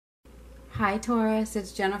Hi Taurus,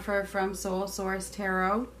 it's Jennifer from Soul Source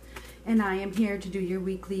Tarot, and I am here to do your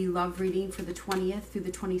weekly love reading for the 20th through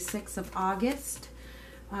the 26th of August.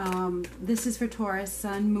 This is for Taurus,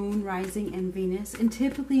 Sun, Moon, Rising, and Venus, and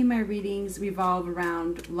typically my readings revolve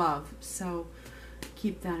around love, so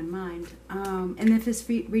keep that in mind. And if this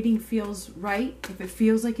reading feels right, if it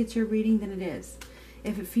feels like it's your reading, then it is.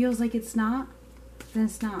 If it feels like it's not, then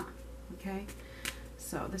it's not, okay?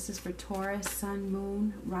 So this is for Taurus, Sun,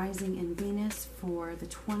 Moon, Rising, and Venus for the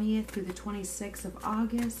 20th through the 26th of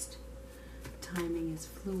August. Timing is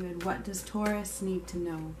fluid. What does Taurus need to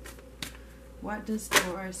know? What does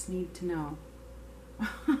Taurus need to know?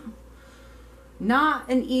 Not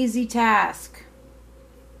an easy task.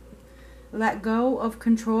 Let go of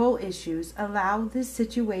control issues. Allow this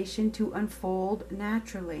situation to unfold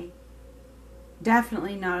naturally.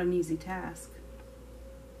 Definitely not an easy task.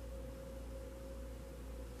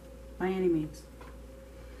 By any means.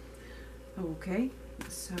 Okay,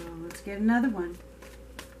 so let's get another one.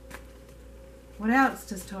 What else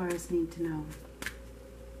does Taurus need to know?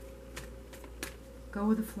 Go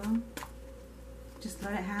with the flow. Just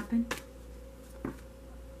let it happen.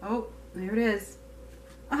 Oh, there it is.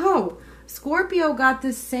 Oh, Scorpio got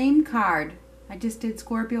this same card. I just did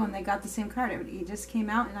Scorpio and they got the same card. It just came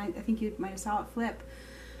out and I think you might have saw it flip.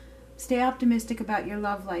 Stay optimistic about your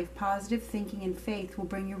love life. Positive thinking and faith will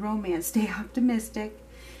bring you romance. Stay optimistic.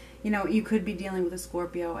 You know, you could be dealing with a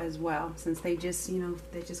Scorpio as well, since they just,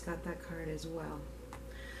 they just got that card as well.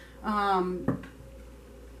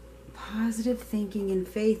 Positive thinking and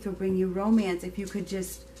faith will bring you romance if you could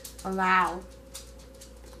just allow.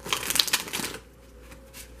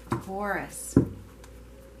 Taurus.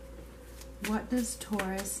 What does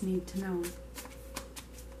Taurus need to know?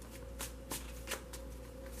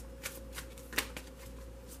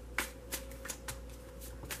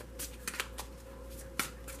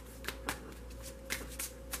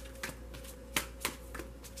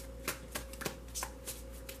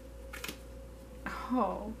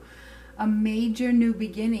 Oh, a major new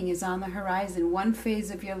beginning is on the horizon. One phase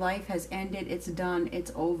of your life has ended. It's done.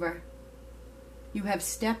 It's over. You have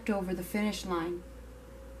stepped over the finish line.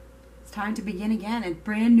 It's time to begin again. A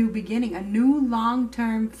brand new beginning. A new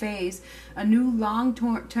long-term phase. A new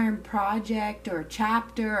long-term project or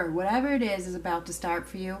chapter or whatever it is about to start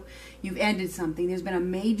for you. You've ended something. There's been a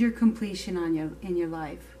major completion in your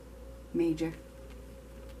life. Major.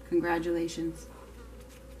 Congratulations.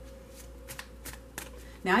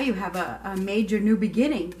 Now you have a major new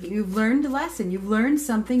beginning. You've learned a lesson. You've learned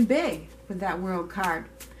something big with that World card.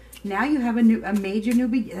 Now you have a major new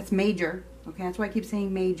beginning. That's major. Okay, that's why I keep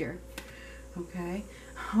saying major. Okay.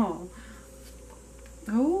 Oh.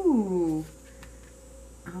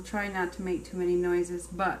 I'll try not to make too many noises,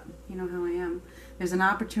 but you know how I am. There's an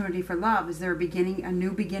opportunity for love. Is there a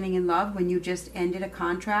new beginning in love when you just ended a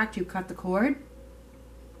contract? You cut the cord?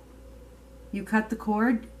 You cut the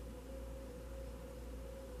cord?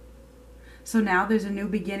 So now there's a new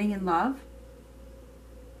beginning in love?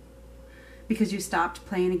 Because you stopped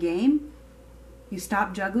playing a game? You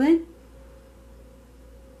stopped juggling?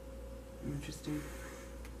 Interesting.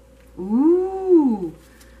 Ooh.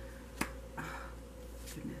 Oh,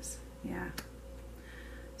 goodness. Yeah.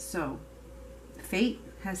 So, fate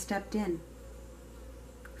has stepped in.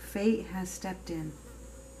 Fate has stepped in.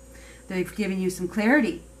 They've given you some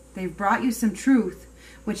clarity. They've brought you some truth,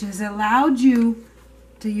 which has allowed you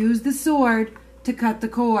to use the sword to cut the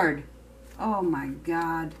cord. Oh my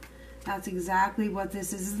God. That's exactly what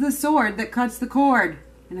this is. This is the sword that cuts the cord.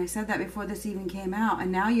 And I said that before this even came out.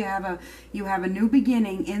 And now you have a new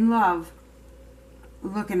beginning in love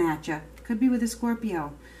looking at you. Could be with a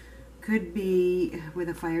Scorpio. Could be with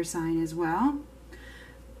a fire sign as well.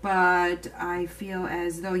 But I feel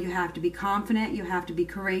as though you have to be confident. You have to be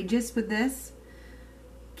courageous with this.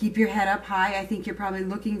 Keep your head up high. I think you're probably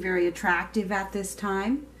looking very attractive at this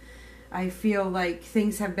time. I feel like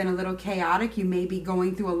things have been a little chaotic. You may be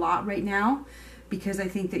going through a lot right now because I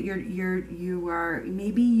think that you are,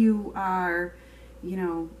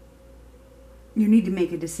 you need to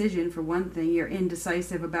make a decision for one thing. You're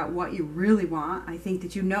indecisive about what you really want. I think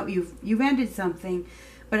that you've ended something,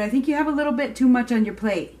 but I think you have a little bit too much on your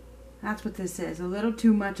plate. That's what this is, a little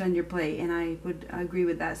too much on your plate, and I would agree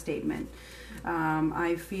with that statement.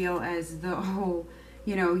 I feel as though,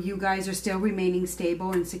 you guys are still remaining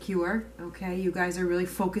stable and secure, okay? You guys are really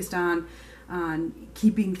focused on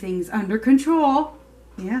keeping things under control.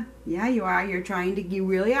 Yeah, you are. You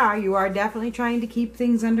really are. You are definitely trying to keep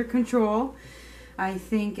things under control. I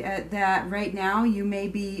think that right now you may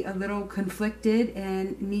be a little conflicted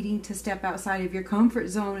and needing to step outside of your comfort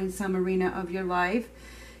zone in some arena of your life.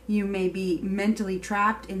 You may be mentally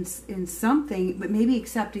trapped in something, but maybe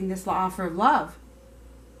accepting this offer of love.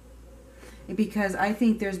 Because I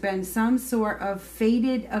think there's been some sort of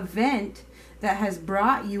fated event that has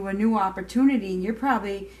brought you a new opportunity, and you're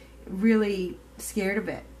probably really scared of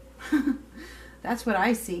it. That's what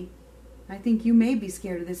I see. I think you may be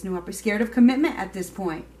scared of this new opportunity, scared of commitment at this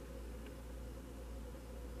point.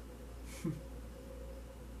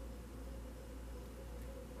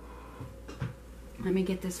 Let me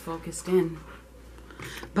get this focused in.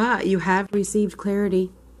 But you have received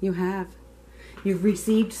clarity. You have. You've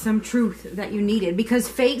received some truth that you needed, because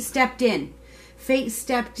fate stepped in. Fate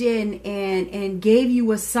stepped in and gave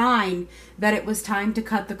you a sign that it was time to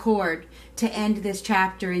cut the cord, to end this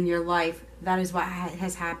chapter in your life. That is what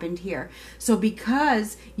has happened here. So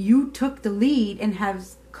because you took the lead and have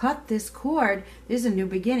cut this cord, there's a new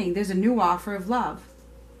beginning. There's a new offer of love.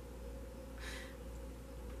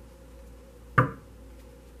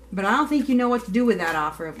 But I don't think you know what to do with that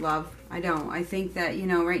offer of love. I don't. I think that,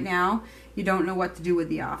 right now, you don't know what to do with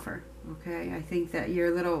the offer. Okay? I think that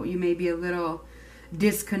you may be a little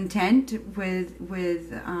discontent with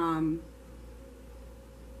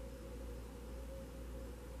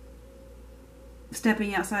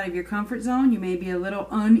stepping outside of your comfort zone. You may be a little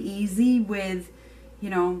uneasy with,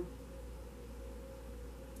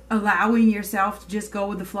 allowing yourself to just go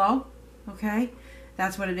with the flow. Okay?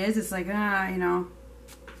 That's what it is. It's like,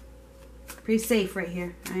 pretty safe right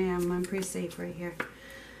here. I'm pretty safe right here.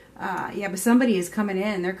 Yeah, but somebody is coming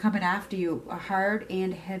in. They're coming after you hard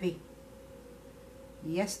and heavy.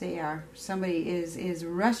 Yes, they are. Somebody is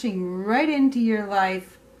rushing right into your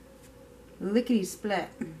life. Lickety split.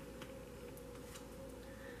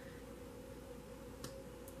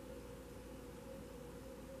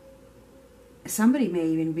 Somebody may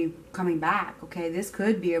even be coming back. Okay, this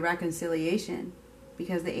could be a reconciliation,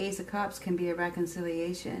 because the Ace of Cups can be a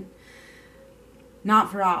reconciliation.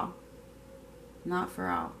 Not for all. Not for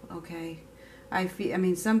all, okay?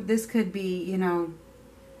 This could be,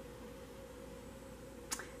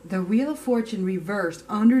 the Wheel of Fortune reversed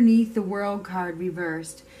underneath the World card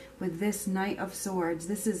reversed with this Knight of Swords.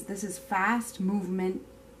 This is fast movement.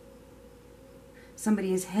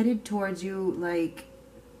 Somebody is headed towards you like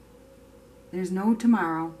there's no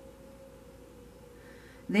tomorrow.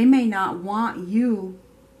 They may not want you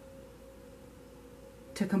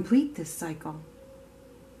to complete this cycle.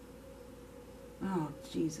 Oh,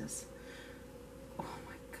 Jesus. Oh,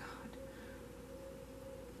 my God.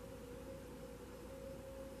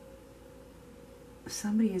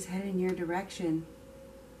 Somebody is heading in your direction,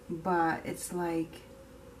 but it's like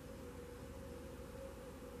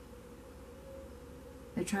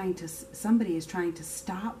somebody is trying to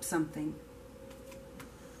stop something.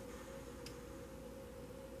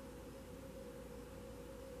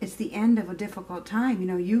 It's the end of a difficult time.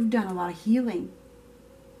 You've done a lot of healing.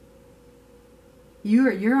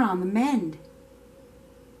 You're on the mend.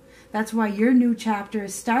 That's why your new chapter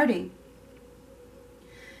is starting.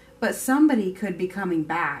 But somebody could be coming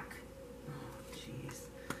back. Oh,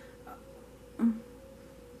 jeez.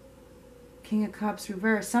 King of Cups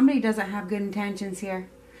reverse. Somebody doesn't have good intentions here.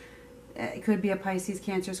 It could be a Pisces,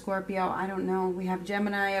 Cancer, Scorpio. I don't know. We have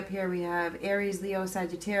Gemini up here. We have Aries, Leo,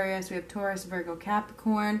 Sagittarius. We have Taurus, Virgo,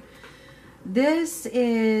 Capricorn. This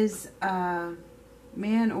is a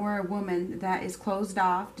man or a woman that is closed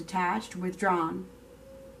off, detached, withdrawn.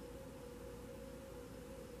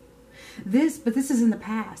 But this is in the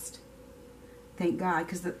past. Thank God,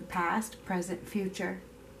 because the past, present, future.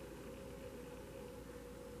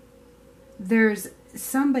 There's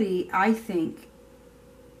somebody, I think,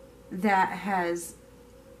 that has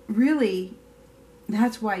really,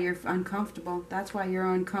 that's why you're uncomfortable. That's why you're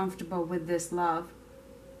uncomfortable with this love.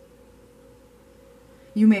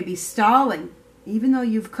 You may be stalling. Even though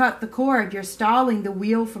you've cut the cord, you're stalling the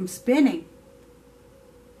wheel from spinning.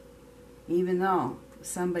 Even though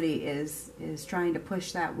somebody is trying to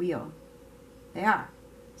push that wheel. They are.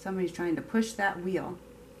 Somebody's trying to push that wheel.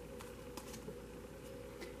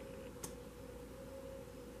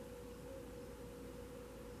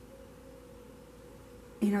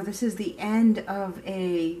 This is the end of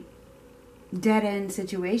a dead-end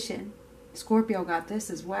situation. Scorpio got this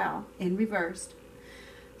as well, in reversed.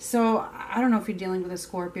 So, I don't know if you're dealing with a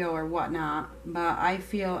Scorpio or whatnot, but I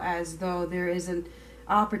feel as though there is an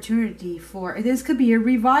opportunity for, this could be a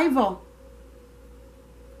revival.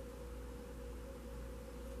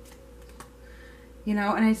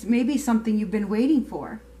 And it's maybe something you've been waiting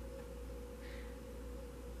for.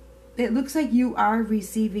 It looks like you are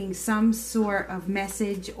receiving some sort of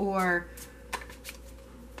message or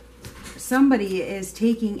somebody is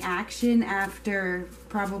taking action after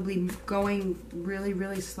probably going really,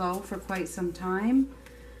 really slow for quite some time.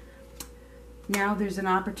 Now there's an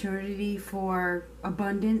opportunity for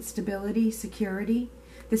abundance, stability, security.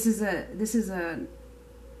 This is a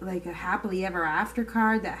like a happily ever after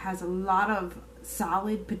card that has a lot of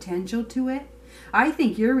solid potential to it. I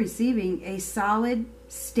think you're receiving a solid,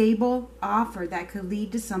 stable offer that could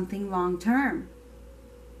lead to something long term.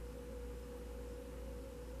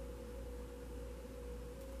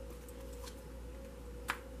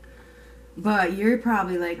 But you're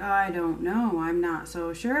probably like, oh, I don't know. I'm not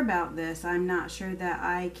so sure about this. I'm not sure that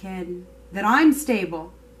I'm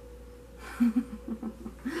stable.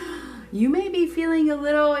 You may be feeling a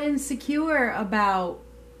little insecure about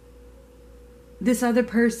this other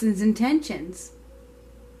person's intentions.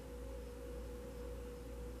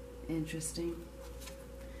 Interesting.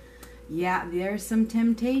 Yeah, there's some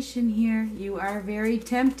temptation here. You are very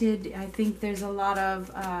tempted. I think there's a lot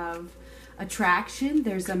of attraction.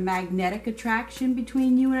 There's a magnetic attraction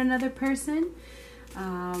between you and another person.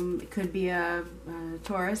 It could be a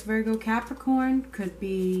Taurus, Virgo, Capricorn. Could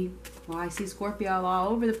be, well, I see Scorpio all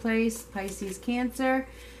over the place. Pisces, Cancer,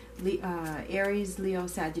 Aries, Leo,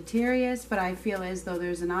 Sagittarius. But I feel as though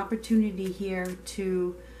there's an opportunity here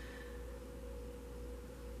to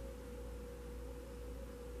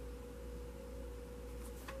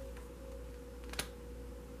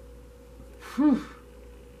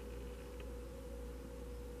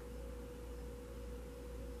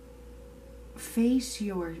face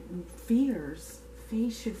your fears.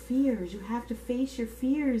 Face your fears. You have to face your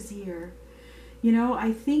fears here. You know,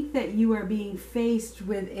 I think that you are being faced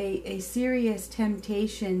with a serious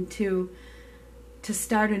temptation to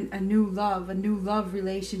start a new love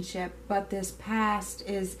relationship. But this past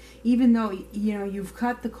is, even though, you know, you've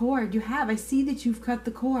cut the cord, I see that you've cut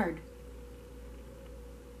the cord.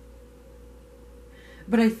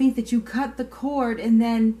 But I think that you cut the cord, and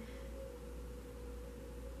then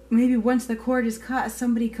maybe once the cord is cut,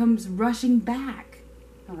 somebody comes rushing back.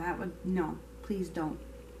 Oh, no, please don't.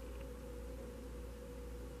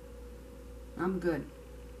 I'm good.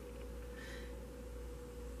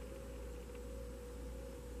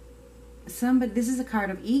 This is a card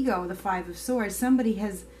of ego, the Five of Swords. Somebody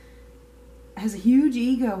has a huge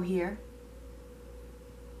ego here.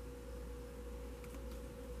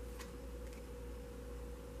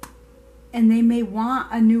 And they may want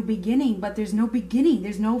a new beginning, but there's no beginning.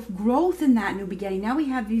 There's no growth in that new beginning. Now we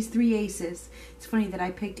have these three aces. It's funny that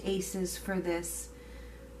I picked aces for this,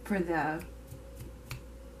 for the,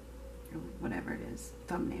 whatever it is,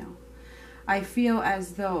 thumbnail. I feel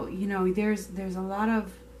as though, you know, there's a lot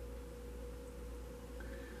of,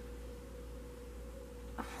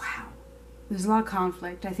 there's a lot of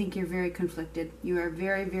conflict. I think you're very conflicted. You are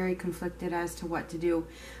very, very conflicted as to what to do.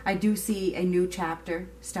 I do see a new chapter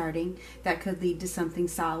starting that could lead to something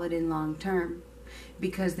solid and long term,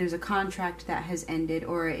 because there's a contract that has ended,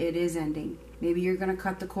 or it is ending. Maybe you're going to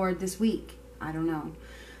cut the cord this week. I don't know.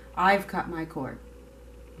 I've cut my cord.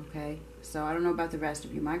 Okay? So I don't know about the rest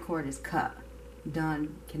of you. My cord is cut.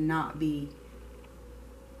 Done. Cannot be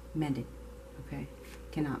mended. Okay?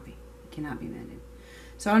 Cannot be. Cannot be mended.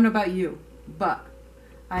 So I don't know about you. But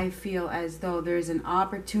I feel as though there's an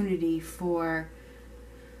opportunity for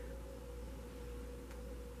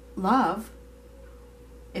love,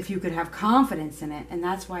 if you could have confidence in it. And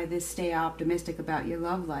that's why this stay optimistic about your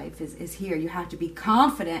love life is here. You have to be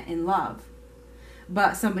confident in love.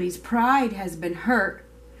 But somebody's pride has been hurt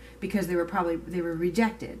because they were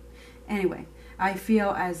rejected. Anyway, I feel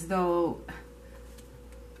as though,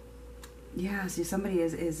 yeah, see, somebody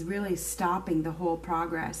is really stopping the whole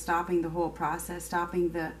progress, stopping the whole process,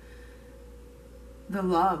 stopping the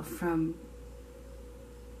love from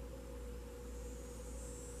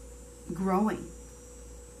growing.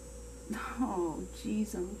 Oh,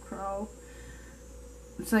 jeez, I'm a crow.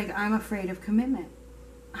 It's like, I'm afraid of commitment.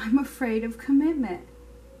 I'm afraid of commitment.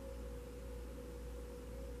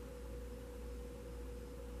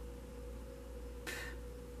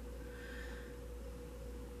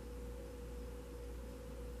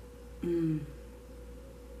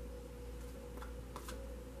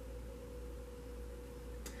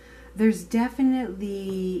 There's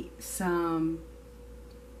definitely some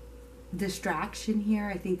distraction here.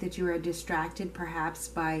 I think that you are distracted perhaps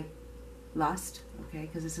by lust, okay?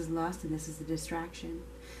 Because this is lust and this is the distraction.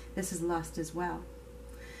 This is lust as well.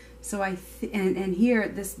 So and here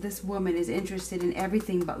this woman is interested in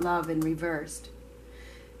everything but love and reversed.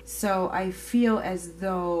 So I feel as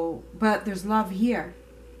though, but there's love here.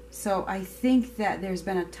 So I think that there's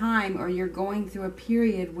been a time, or you're going through a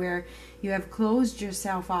period where you have closed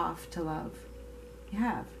yourself off to love. You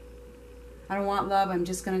have. I don't want love. I'm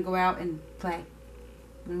just going to go out and play.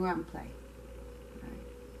 I'm going to go out and play. Right.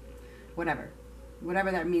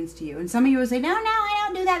 Whatever that means to you. And some of you will say, no, I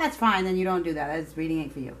don't do that. That's fine. Then you don't do that. That's reading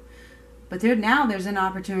ain't for you. But now there's an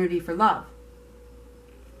opportunity for love.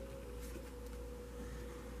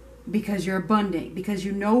 Because you're abundant. Because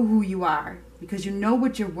you know who you are. Because you know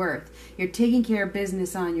what you're worth. You're taking care of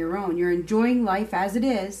business on your own. You're enjoying life as it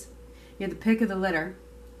is. You're the pick of the litter.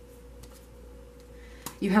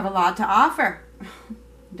 You have a lot to offer.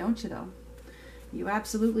 Don't you, though? You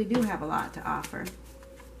absolutely do have a lot to offer.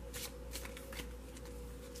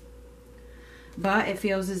 But it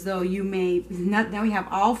feels as though you may... Now we have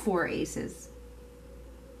all 4 aces.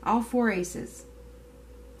 All 4 aces.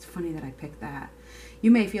 It's funny that I picked that.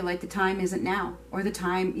 You may feel like the time isn't now. Or the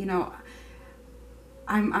time,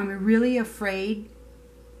 I'm really afraid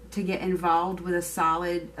to get involved with a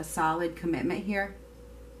solid commitment here.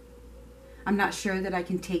 I'm not sure that I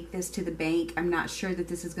can take this to the bank. I'm not sure that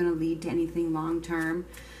this is going to lead to anything long term.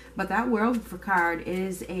 But that World card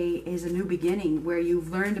is a new beginning where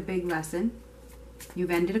you've learned a big lesson. You've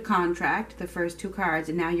ended a contract, the first 2 cards,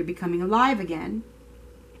 and now you're becoming alive again.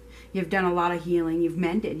 You've done a lot of healing. You've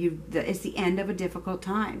mended. It's the end of a difficult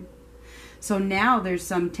time. So now there's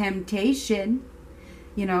some temptation.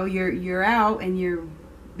 You're out and you're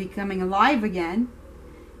becoming alive again.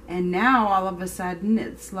 And now all of a sudden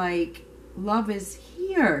it's like love is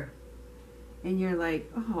here. And you're like,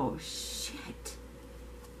 oh, shit.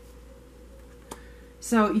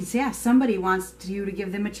 So, yeah, somebody wants you to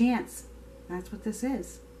give them a chance. That's what this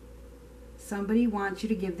is. Somebody wants you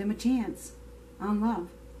to give them a chance on love.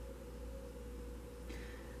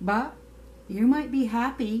 But you might be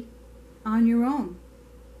happy on your own.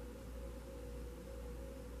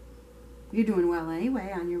 You're doing well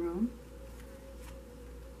anyway on your own.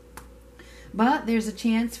 But there's a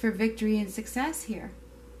chance for victory and success here.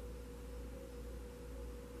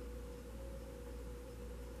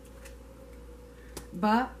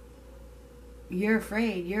 But you're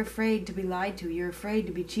afraid. You're afraid to be lied to. You're afraid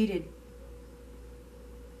to be cheated.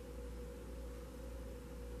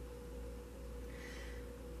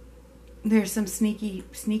 There's some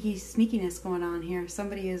sneakiness going on here.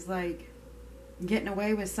 Somebody is like getting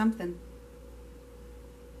away with something.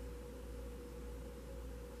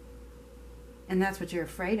 And that's what you're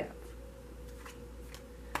afraid of.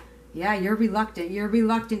 Yeah, you're reluctant. You're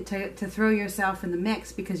reluctant to throw yourself in the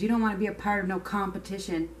mix because you don't want to be a part of no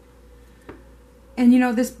competition. And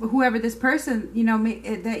whoever this person,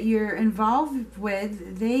 that you're involved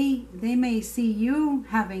with, they may see you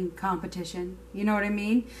having competition. You know what I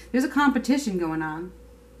mean? There's a competition going on.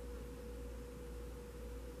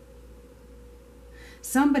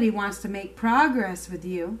 Somebody wants to make progress with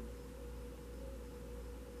you.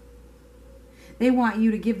 They want you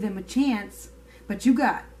to give them a chance, but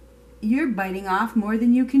you're biting off more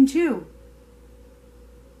than you can chew.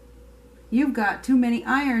 You've got too many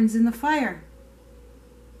irons in the fire.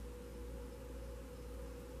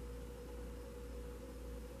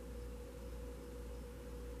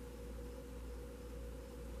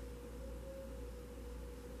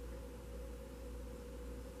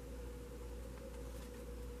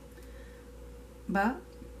 But,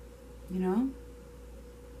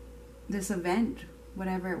 this event,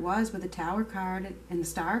 whatever it was with the Tower card and the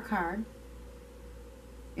Star card,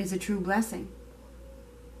 is a true blessing.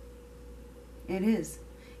 It is.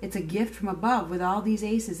 It's a gift from above with all these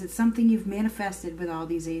aces. It's something you've manifested with all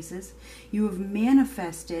these aces. You have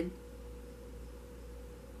manifested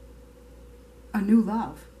a new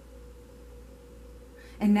love.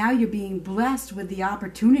 And now you're being blessed with the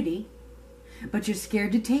opportunity, but you're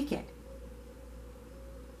scared to take it.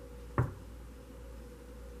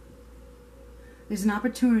 There's an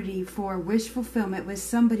opportunity for wish fulfillment with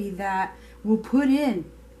somebody that will put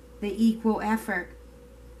in the equal effort.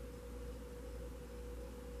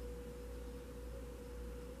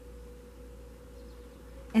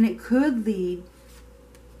 And it could lead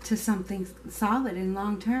to something solid and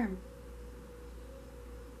long term.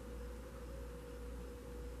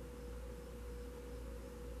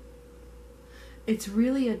 It's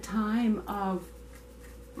really a time of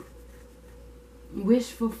wish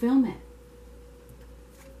fulfillment.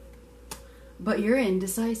 But you're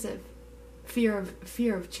indecisive. Fear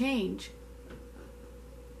of change.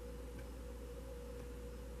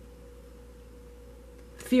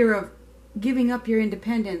 Fear of giving up your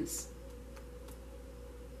independence.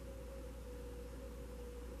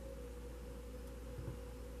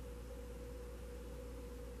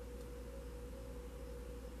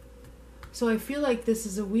 So I feel like this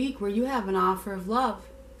is a week where you have an offer of love.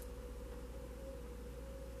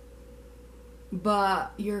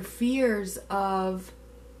 But your fears of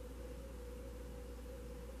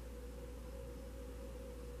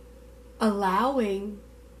allowing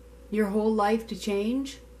your whole life to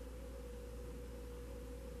change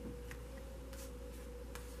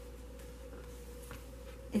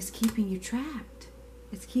is keeping you trapped.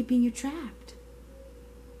 It's keeping you trapped.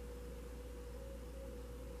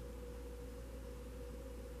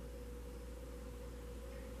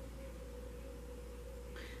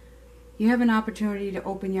 You have an opportunity to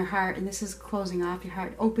open your heart, and this is closing off your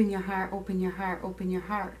heart. Open your heart, open your heart, open your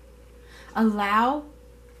heart. Allow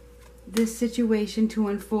this situation to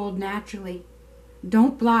unfold naturally.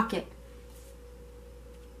 Don't block it.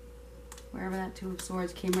 Wherever that Two of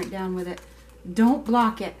Swords came right down with it. Don't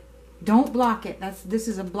block it. Don't block it. This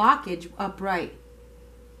is a blockage upright.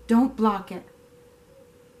 Don't block it.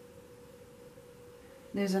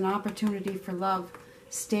 There's an opportunity for love.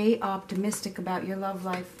 Stay optimistic about your love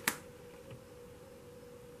life.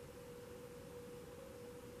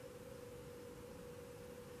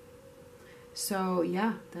 So,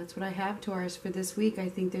 yeah, that's what I have, Taurus, for this week. I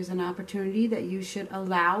think there's an opportunity that you should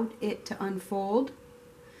allow it to unfold.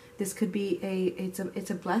 This could be it's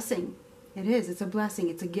a blessing. It is. It's a blessing.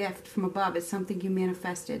 It's a gift from above. It's something you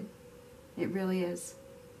manifested. It really is.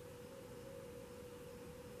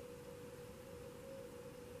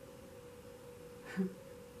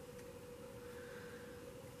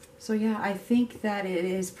 So, yeah, I think that it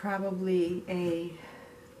is probably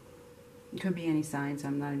it could be any sign, so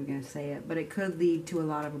I'm not even going to say it. But it could lead to a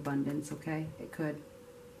lot of abundance, okay? It could.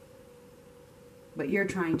 But you're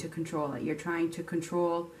trying to control it. You're trying to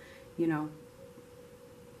control, you know.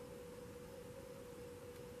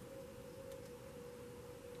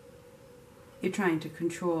 You're trying to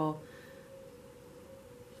control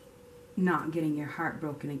not getting your heart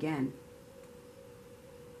broken again.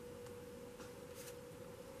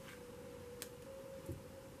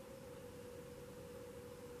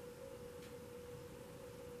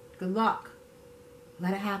 Good luck.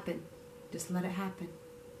 Let it happen. Just let it happen.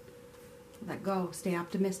 Let go. Stay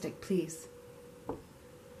optimistic, please.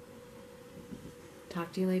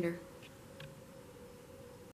 Talk to you later.